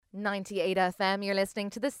98 FM, you're listening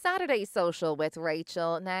to the Saturday Social with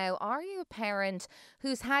Rachel. Now, are you a parent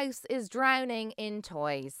whose house is drowning in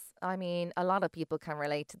toys? I mean, a lot of people can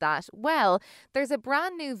relate to that. Well, there's a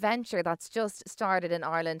brand new venture that's just started in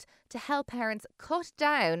Ireland to help parents cut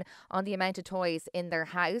down on the amount of toys in their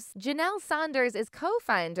house. Janelle Sanders is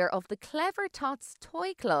co-founder of the Clever Tots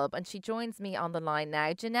Toy Club, and she joins me on the line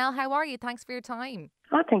now. Janelle, how are you? Thanks for your time.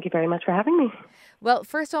 Oh, thank you very much for having me. Well,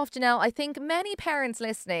 first off, Janelle, I think many parents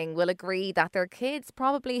listening will agree that their kids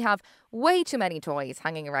probably have way too many toys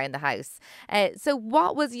hanging around the house. So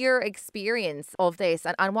what was your experience of this,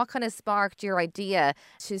 and what kind of sparked your idea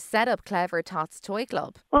to set up Clever Tots Toy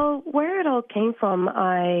Club? Well, where it all came from,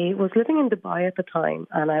 I was living in Dubai at the time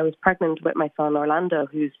and I was pregnant with my son Orlando,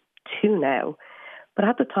 who's 2 now. But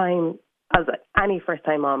at the time, as any first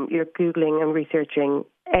time mom, you're Googling and researching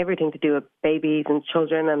everything to do with babies and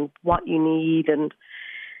children and what you need. And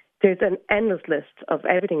there's an endless list of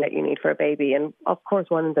everything that you need for a baby. And of course,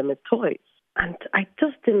 one of them is toys. And I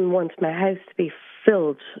just didn't want my house to be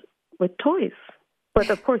filled with toys. But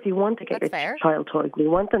of course, you want to get That's your fair. child toys. You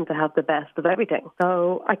want them to have the best of everything.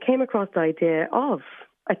 So I came across the idea of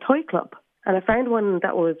a toy club. And I found one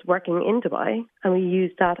that was working in Dubai, and we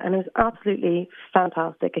used that, and it was absolutely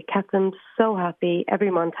fantastic. It kept them so happy, every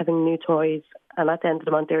month having new toys, and at the end of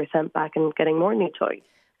the month they were sent back and getting more new toys.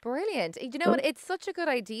 Brilliant. You know what? It's such a good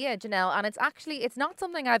idea, Janelle, and it's not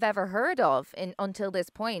something I've ever heard of until this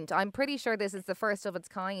point. I'm pretty sure this is the first of its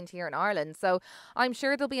kind here in Ireland. So I'm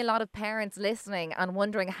sure there'll be a lot of parents listening and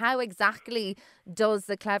wondering how exactly does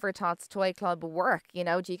the Clever Tots Toy Club work? You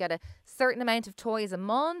know, do you get a certain amount of toys a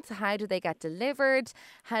month? How do they get delivered?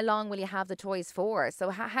 How long will you have the toys for? So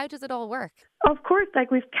how does it all work? Of course,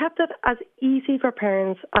 we've kept it as easy for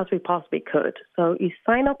parents as we possibly could. So you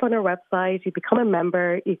sign up on our website, you become a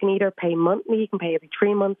member, you can either pay monthly, you can pay every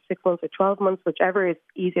 3 months, 6 months or 12 months, whichever is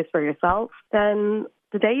easiest for yourself. Then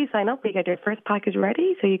the day you sign up, you get your first package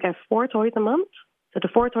ready. So you get 4 toys a month. So the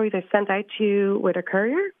 4 toys are sent out to you with a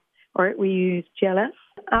courier, or we use GLS.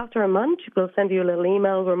 After a month, we'll send you a little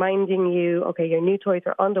email reminding you, okay, your new toys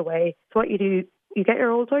are on the way. So what you do, you get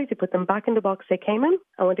your old toys, you put them back in the box they came in,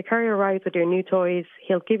 and when the courier arrives with your new toys,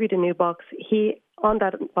 he'll give you the new box. On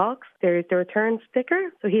that box, there's the return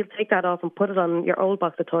sticker, so he'll take that off and put it on your old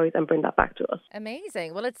box of toys and bring that back to us.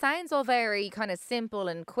 Amazing. Well, it sounds all very kind of simple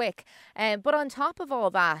and quick. But on top of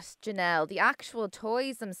all that, Janelle, the actual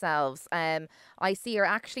toys themselves, I see are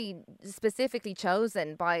actually specifically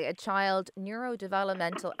chosen by a child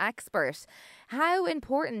neurodevelopmental expert. How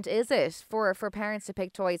important is it for parents to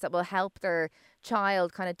pick toys that will help their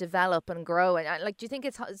child kind of develop and grow? And do you think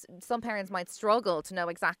some parents might struggle to know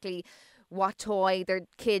exactly what toy their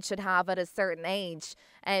kid should have at a certain age?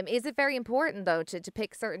 Is it very important, though, to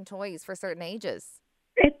pick certain toys for certain ages?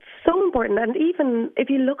 It's so important. And even if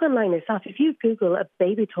you look online yourself, if you Google a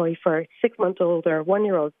baby toy for 6-month-old or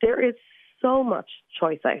 1-year-old, there is so much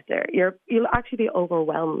choice out there. You'll actually be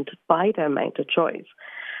overwhelmed by the amount of choice.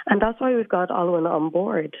 And that's why we've got Alwyn on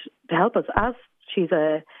board to help us. As she's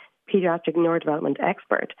a pediatric neurodevelopment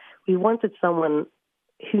expert, we wanted someone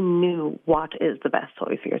who knew what is the best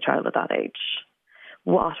toy for your child at that age,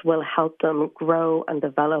 what will help them grow and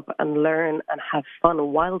develop and learn and have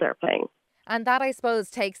fun while they're playing. And that, I suppose,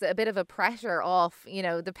 takes a bit of a pressure off,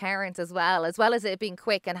 the parents as well as it being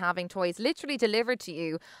quick and having toys literally delivered to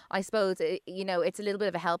you. I suppose, it's a little bit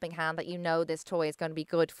of a helping hand that this toy is going to be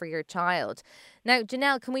good for your child. Now,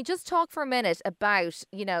 Janelle, can we just talk for a minute about,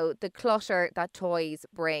 the clutter that toys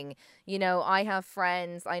bring? I have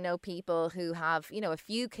friends, I know people who have, a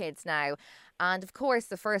few kids now. And of course,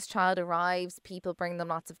 the first child arrives, people bring them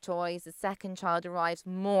lots of toys. The second child arrives,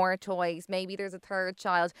 more toys. Maybe there's a third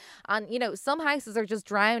child. And, some houses are just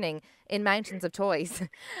drowning in mountains of toys.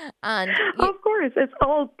 And of course, it's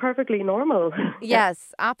all perfectly normal.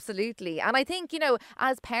 Yes, absolutely. And I think,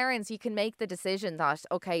 as parents, you can make the decision that,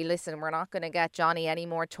 okay, listen, we're not going to get Johnny any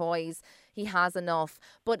more toys. He has enough.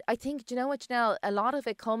 But I think, do you know what, Janelle? A lot of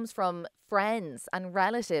it comes from friends and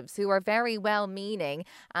relatives who are very well-meaning.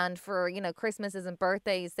 And for, Christmases and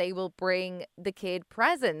birthdays, they will bring the kid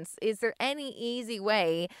presents. Is there any easy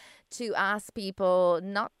way to ask people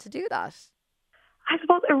not to do that? I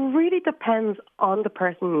suppose it really depends on the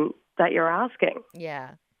person that you're asking.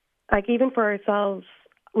 Yeah. Even for ourselves,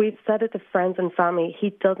 we've said it to friends and family,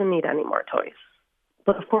 he doesn't need any more toys.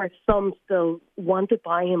 But of course, some still want to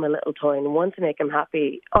buy him a little toy and want to make him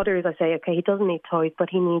happy. Others, I say, okay, he doesn't need toys, but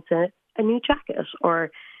he needs a new jacket,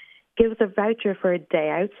 or give us a voucher for a day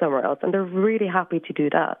out somewhere else. And they're really happy to do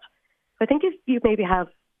that. I think if you maybe have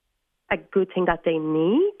a good thing that they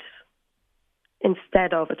need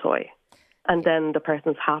instead of a toy. and then the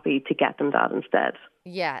person's happy to get them that instead.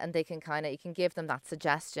 Yeah, and they can you can give them that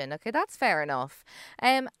suggestion. Okay, that's fair enough.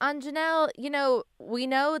 And Janelle, we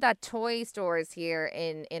know that toy stores here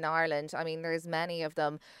in Ireland, I mean, there's many of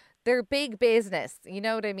them. They're big business. You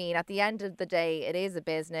know what I mean? At the end of the day, it is a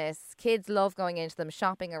business. Kids love going into them,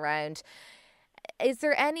 shopping around. Is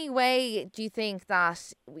there any way, do you think,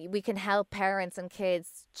 that we can help parents and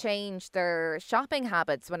kids change their shopping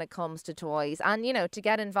habits when it comes to toys and, to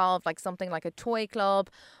get involved, like something like a toy club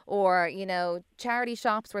or, charity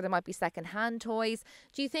shops where there might be secondhand toys?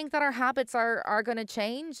 Do you think that our habits are going to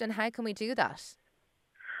change, and how can we do that?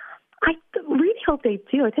 I really hope they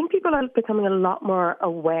do. I think people are becoming a lot more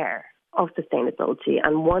aware of sustainability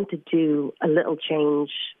and want to do a little change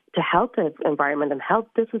to help the environment and help.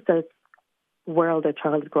 This is the world their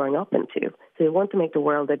child is growing up into. So they want to make the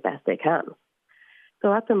world the best they can.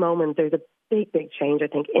 So at the moment, there's a big, big change, I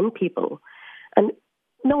think, in people. And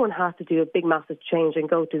no one has to do a big, massive change and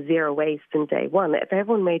go to zero waste in day one. If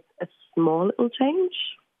everyone made a small little change,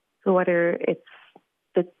 so whether it's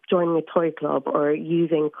joining a toy club or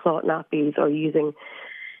using cloth nappies or using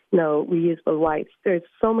reusable wipes, there's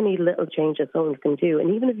so many little changes someone can do.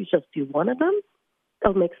 And even if you just do one of them,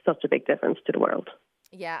 it'll make such a big difference to the world.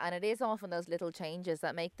 Yeah, and it is often those little changes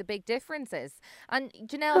that make the big differences. And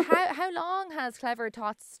Janelle, how long has Clever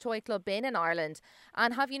Tots Toy Club been in Ireland?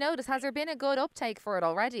 And have you noticed, has there been a good uptake for it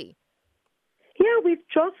already? Yeah, we've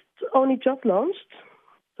only just launched.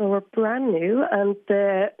 So we're brand new, and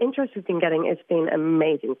the interest we've been getting has been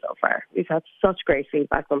amazing so far. We've had such great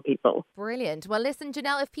feedback from people. Brilliant. Well, listen,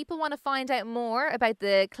 Janelle, if people want to find out more about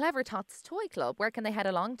the Clever Tots Toy Club, where can they head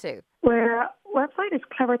along to? Our website is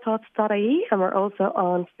clevertots.ie, and we're also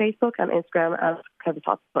on Facebook and Instagram as Clever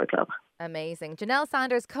Tots Toy Club. Amazing. Janelle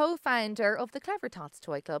Sanders, co-founder of the Clever Tots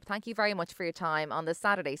Toy Club. Thank you very much for your time on the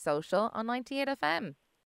Saturday Social on 98 FM.